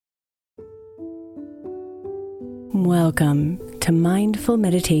Welcome to Mindful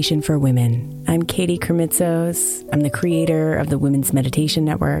Meditation for Women. I'm Katie Kermitzos. I'm the creator of the Women's Meditation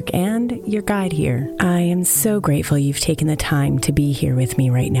Network and your guide here. I am so grateful you've taken the time to be here with me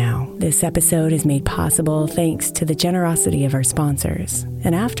right now. This episode is made possible thanks to the generosity of our sponsors.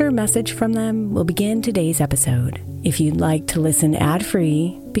 And after a message from them, we'll begin today's episode. If you'd like to listen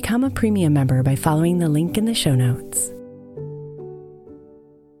ad-free, become a premium member by following the link in the show notes.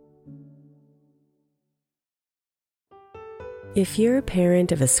 If you're a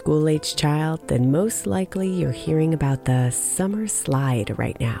parent of a school-aged child, then most likely you're hearing about the summer slide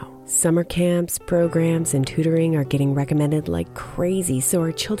right now. Summer camps, programs, and tutoring are getting recommended like crazy so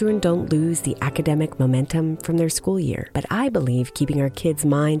our children don't lose the academic momentum from their school year. But I believe keeping our kids'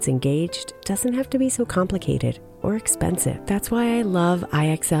 minds engaged doesn't have to be so complicated or expensive. That's why I love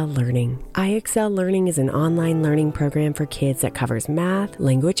IXL Learning. IXL Learning is an online learning program for kids that covers math,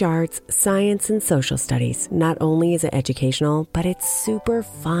 language arts, science, and social studies. Not only is it educational, but it's super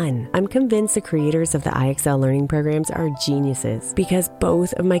fun. I'm convinced the creators of the IXL Learning programs are geniuses because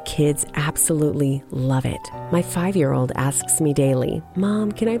both of my kids absolutely love it. My 5-year-old asks me daily,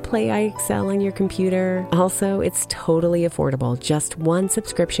 "Mom, can I play IXL on your computer?" Also, it's totally affordable. Just one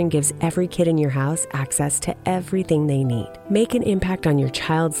subscription gives every kid in your house access to everything they need. Make an impact on your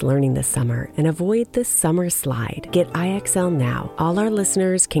child's learning this summer and avoid the summer slide. Get IXL now. All our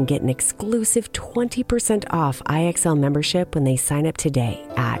listeners can get an exclusive 20% off IXL membership when they sign up today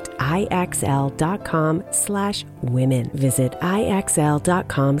at IXL.com/women. Visit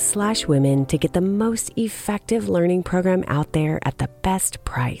IXL.com/women to get the most effective learning program out there at the best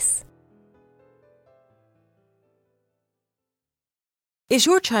price. Is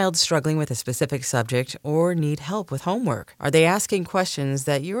your child struggling with a specific subject or need help with homework? Are they asking questions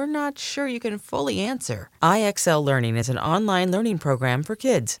that you're not sure you can fully answer? IXL Learning is an online learning program for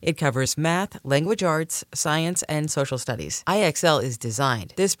kids. It covers math, language arts, science, and social studies. IXL is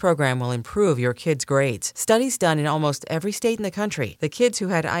designed. This program will improve your kids' grades. Studies done in almost every state in the country. The kids who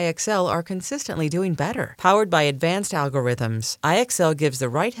had IXL are consistently doing better. Powered by advanced algorithms, IXL gives the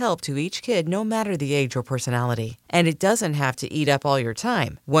right help to each kid no matter the age or personality. And it doesn't have to eat up all your time.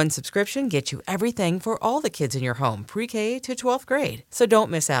 One subscription gets you everything for all the kids in your home, pre-K to 12th grade. So don't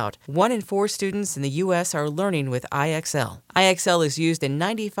miss out. 1 in 4 students in the U.S. are learning with IXL. IXL is used in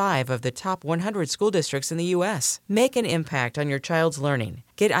 95 of the top 100 school districts in the U.S. Make an impact on your child's learning.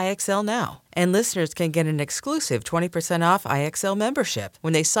 Get IXL now. And listeners can get an exclusive 20% off IXL membership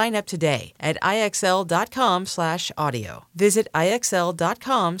when they sign up today at IXL.com/audio. Visit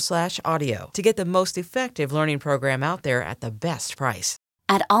IXL.com/audio to get the most effective learning program out there at the best price.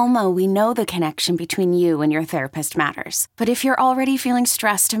 At Alma, we know the connection between you and your therapist matters. But if you're already feeling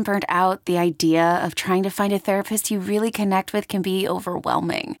stressed and burnt out, the idea of trying to find a therapist you really connect with can be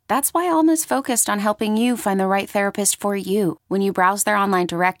overwhelming. That's why Alma's focused on helping you find the right therapist for you. When you browse their online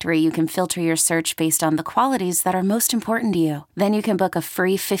directory, you can filter your search based on the qualities that are most important to you. Then you can book a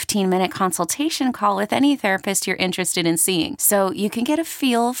free 15-minute consultation call with any therapist you're interested in seeing, so you can get a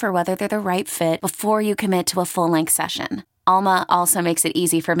feel for whether they're the right fit before you commit to a full-length session. Alma also makes it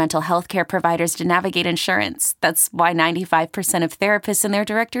easy for mental health care providers to navigate insurance. That's why 95% of therapists in their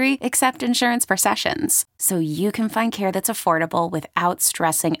directory accept insurance for sessions, so you can find care that's affordable without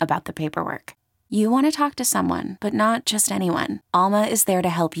stressing about the paperwork. You want to talk to someone, but not just anyone. Alma is there to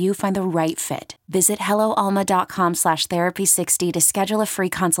help you find the right fit. Visit helloalma.com/therapy60 to schedule a free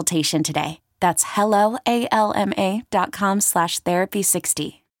consultation today. That's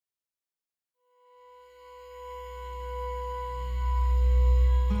helloalma.com/therapy60.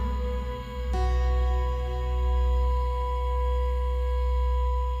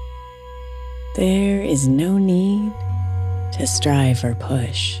 There is no need to strive or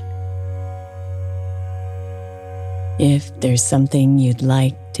push. If there's something you'd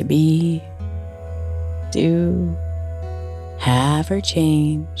like to be, do, have, or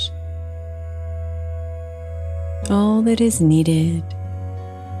change, all that is needed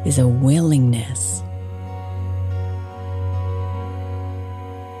is a willingness.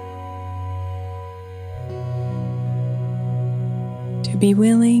 To be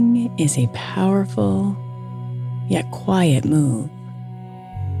willing is a powerful yet quiet move.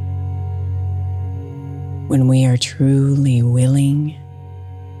 When we are truly willing,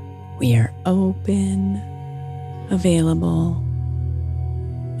 we are open, available,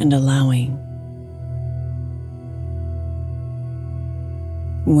 and allowing.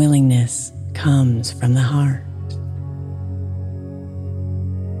 Willingness comes from the heart.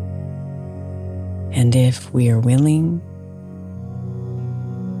 And if we are willing,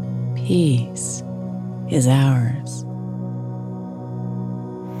 peace is ours.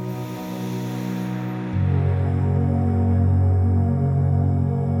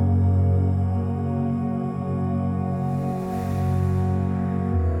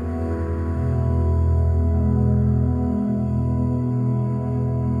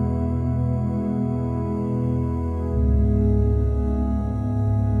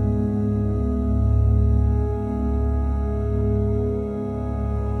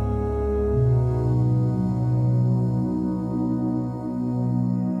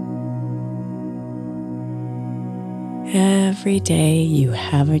 Every day you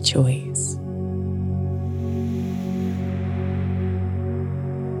have a choice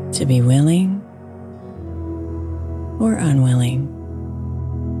to be willing or unwilling.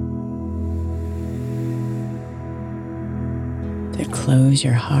 To close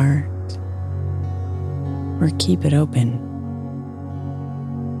your heart or keep it open.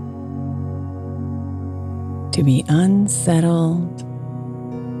 To be unsettled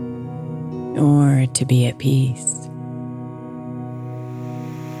or to be at peace.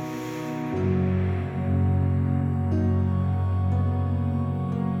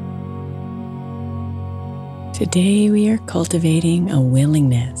 Today we are cultivating a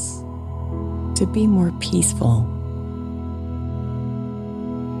willingness to be more peaceful,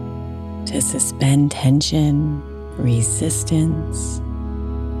 to suspend tension, resistance,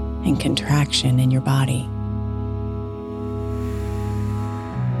 and contraction in your body.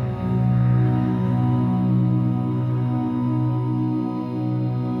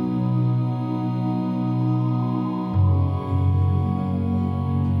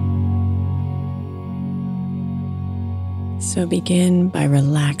 So begin by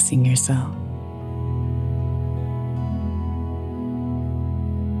relaxing yourself.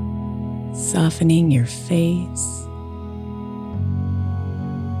 Softening your face,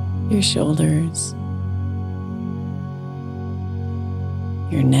 your shoulders,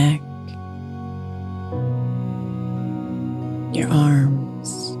 your neck, your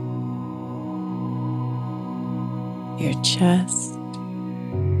arms, your chest,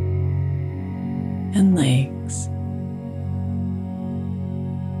 and legs.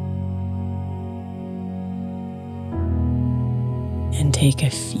 And take a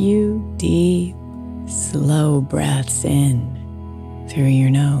few deep, slow breaths in through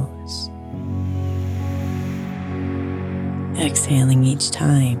your nose. Exhaling each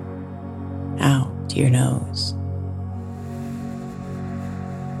time out your nose.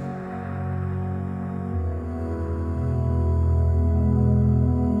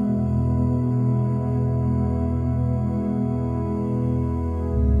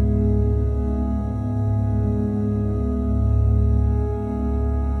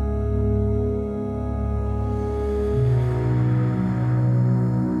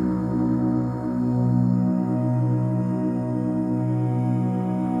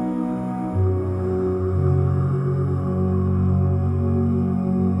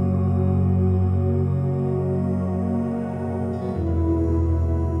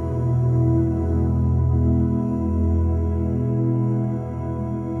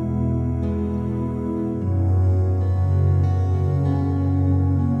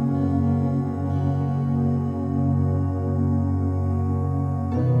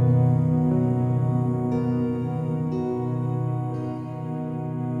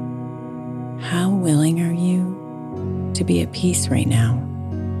 How willing are you to be at peace right now?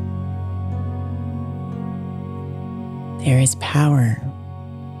 There is power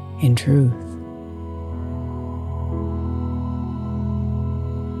in truth.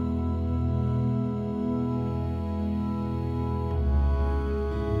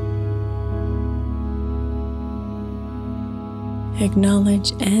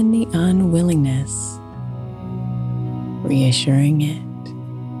 Acknowledge any unwillingness, reassuring it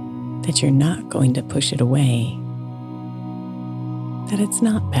that you're not going to push it away, that it's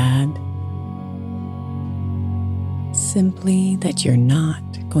not bad, simply that you're not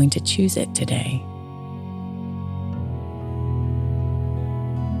going to choose it today.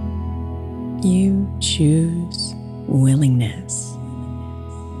 You choose willingness.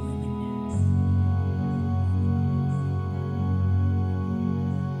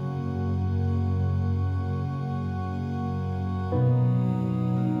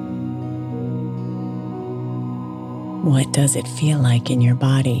 What does it feel like in your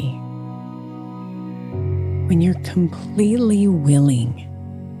body when you're completely willing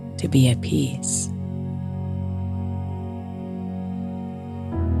to be at peace?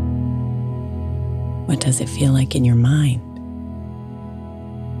 What does it feel like in your mind,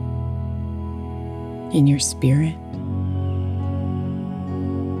 in your spirit?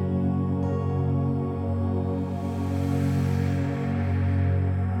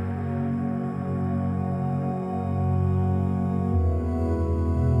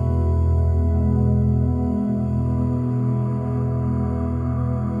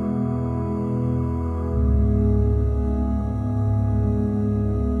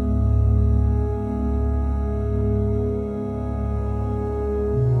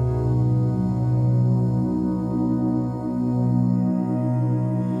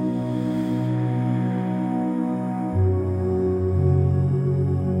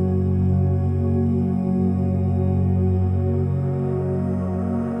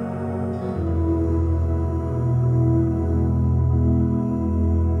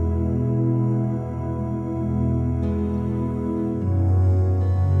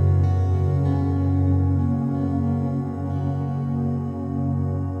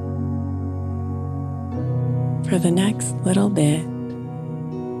 For the next little bit,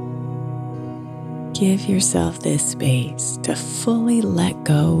 give yourself this space to fully let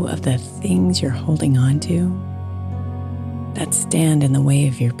go of the things you're holding on to that stand in the way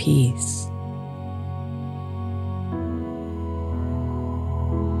of your peace.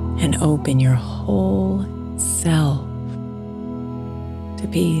 And open your whole self to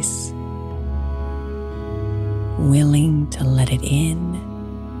peace, willing to let it in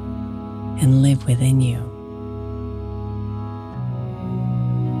and live within you.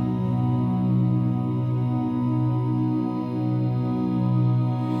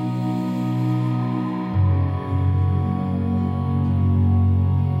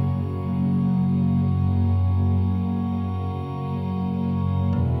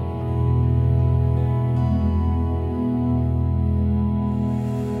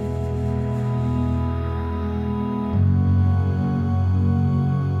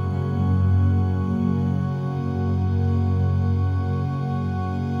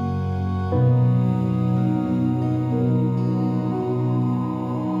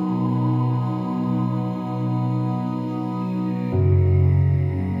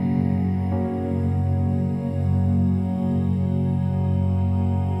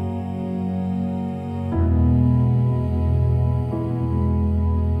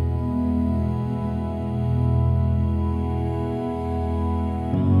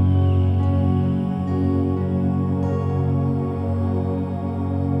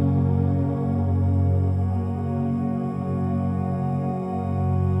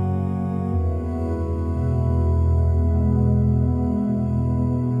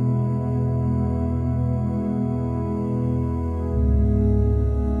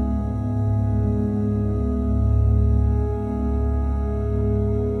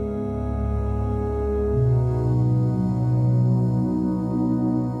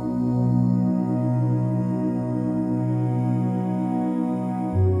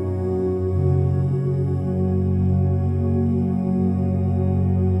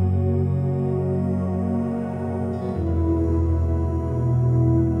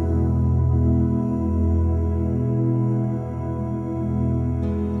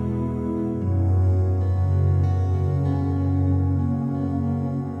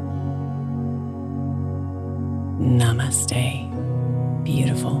 Namaste,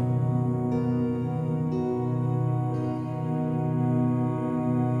 beautiful.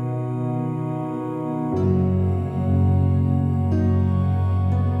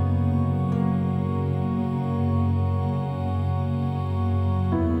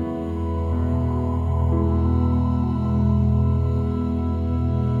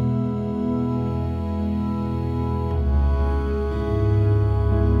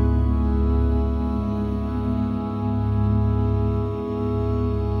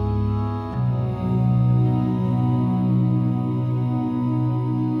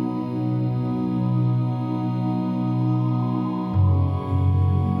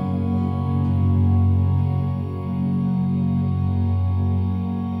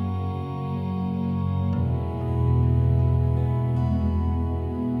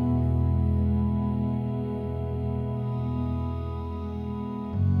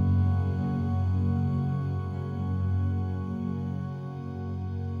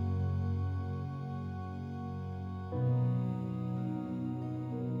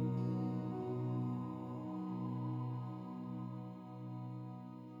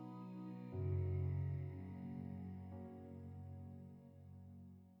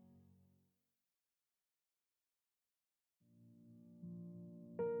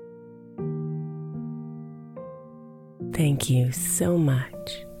 Thank you so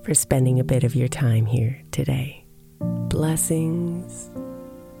much for spending a bit of your time here today. Blessings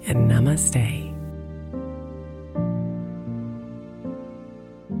and namaste.